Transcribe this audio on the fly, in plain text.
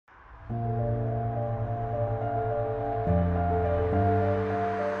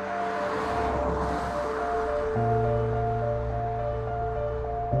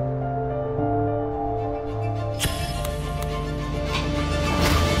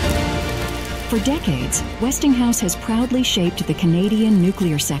For decades, Westinghouse has proudly shaped the Canadian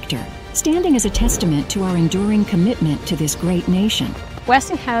nuclear sector, standing as a testament to our enduring commitment to this great nation.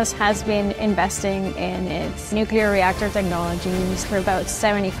 Westinghouse has been investing in its nuclear reactor technologies for about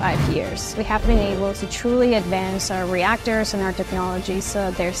 75 years. We have been able to truly advance our reactors and our technologies so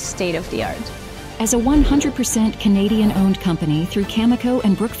that they're state-of-the-art. As a 100% Canadian-owned company through Cameco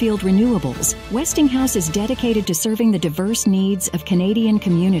and Brookfield Renewables, Westinghouse is dedicated to serving the diverse needs of Canadian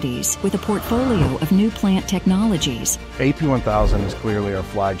communities with a portfolio of new plant technologies. AP1000 is clearly our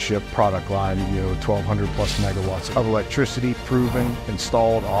flagship product line, 1,200 plus megawatts of electricity, proven,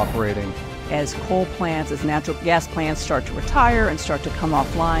 installed, operating. As coal plants, as natural gas plants start to retire and start to come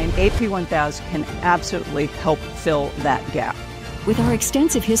offline, AP1000 can absolutely help fill that gap. With our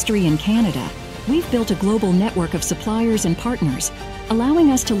extensive history in Canada, we've built a global network of suppliers and partners,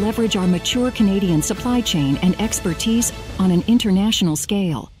 allowing us to leverage our mature Canadian supply chain and expertise on an international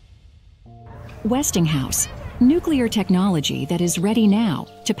scale. Westinghouse, nuclear technology that is ready now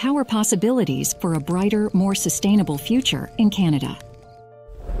to power possibilities for a brighter, more sustainable future in Canada.